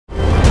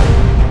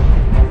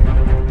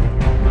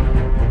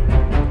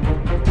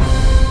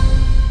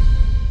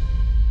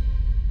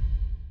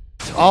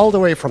all the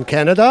way from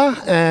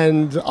Canada,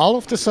 and all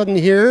of a sudden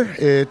here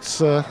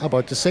it's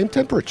about the same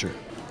temperature.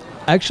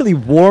 Actually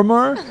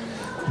warmer,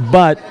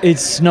 but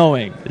it's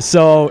snowing.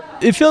 So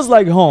it feels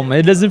like home.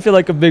 It doesn't feel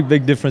like a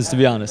big difference, to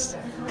be honest.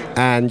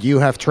 And you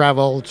have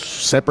traveled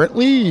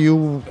separately.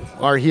 You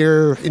are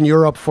here in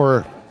Europe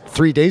for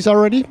 3 days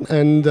already,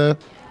 and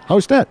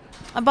how's that?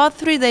 About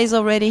 3 days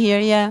already here,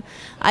 yeah.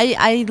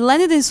 I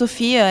landed in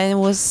Sofia and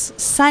it was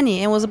sunny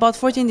and it was about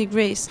 14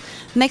 degrees.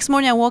 Next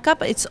morning I woke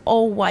up, it's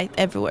all white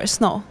everywhere,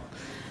 snow.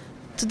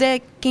 Today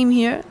I came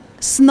here,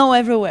 snow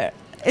everywhere.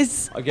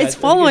 It's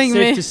following me.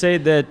 It's safe to say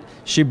that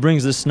she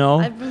brings the snow.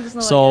 I bring the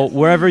snow, so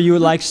wherever you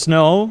like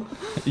snow,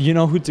 you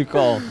know who to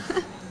call.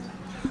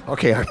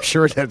 Okay, I'm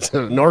sure that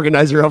an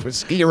organizer of a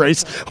ski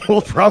race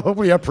will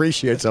probably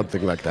appreciate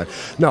something like that.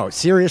 No,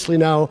 seriously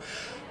now,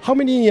 how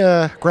many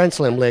Grand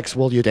Slam legs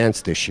will you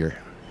dance this year?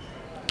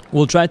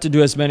 We'll try to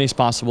do as many as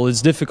possible.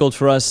 It's difficult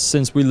for us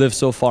since we live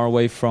so far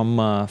away from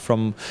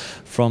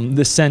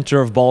the center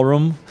of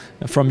ballroom,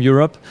 from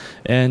Europe,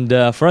 and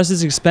for us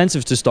it's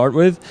expensive to start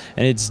with,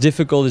 and it's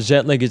difficult. The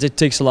jet lag, it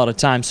takes a lot of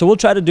time. So we'll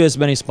try to do as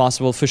many as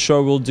possible. For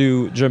sure, we'll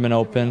do German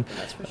Open.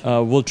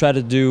 Sure. We'll try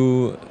to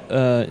do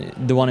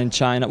the one in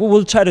China.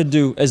 We'll try to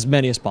do as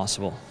many as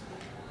possible.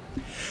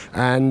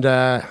 And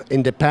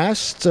in the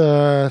past.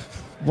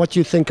 What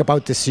do you think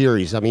about the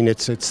series? I mean,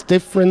 it's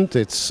different.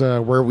 It's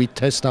where we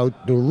test out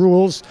new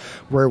rules,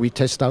 where we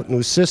test out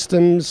new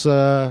systems.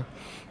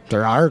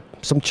 There are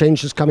some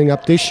changes coming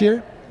up this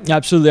year.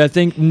 Absolutely. I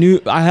think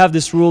I have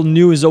this rule: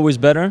 new is always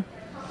better.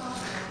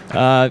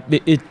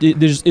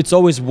 It's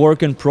always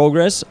work in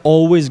progress.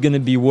 Always going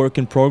to be work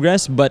in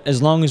progress. But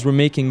as long as we're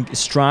making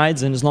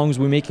strides and as long as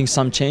we're making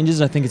some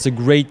changes, I think it's a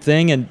great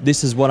thing. And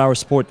this is what our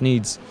sport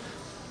needs.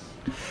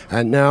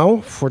 And now,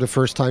 for the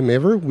first time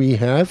ever, we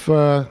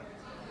have.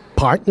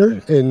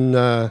 Partner in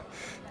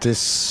this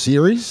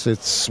series.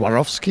 It's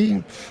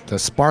Swarovski, the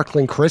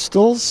sparkling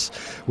crystals,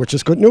 which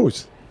is good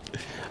news.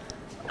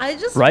 I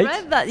just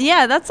read that.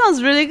 Yeah, that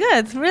sounds really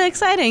good. Really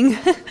exciting.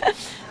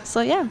 So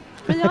yeah,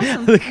 pretty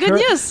awesome. Good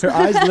news. Her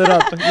eyes lit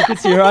up. You could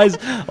see her eyes.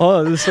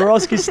 Oh, the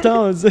Swarovski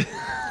stones.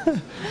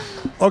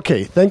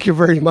 Okay, thank you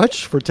very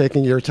much for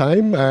taking your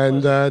time.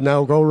 And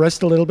now go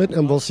rest a little bit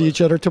and we'll see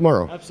each other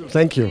tomorrow. Absolutely.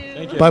 Thank you.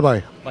 Thank you.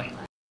 Bye-bye. Bye.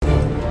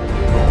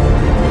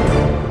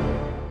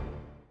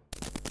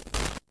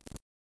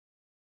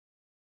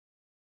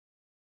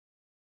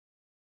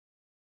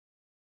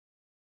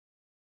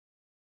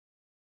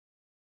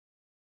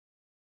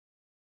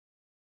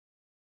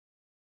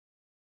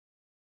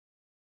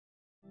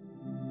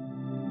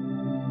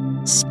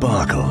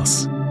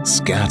 Sparkles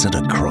scattered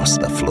across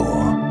the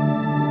floor.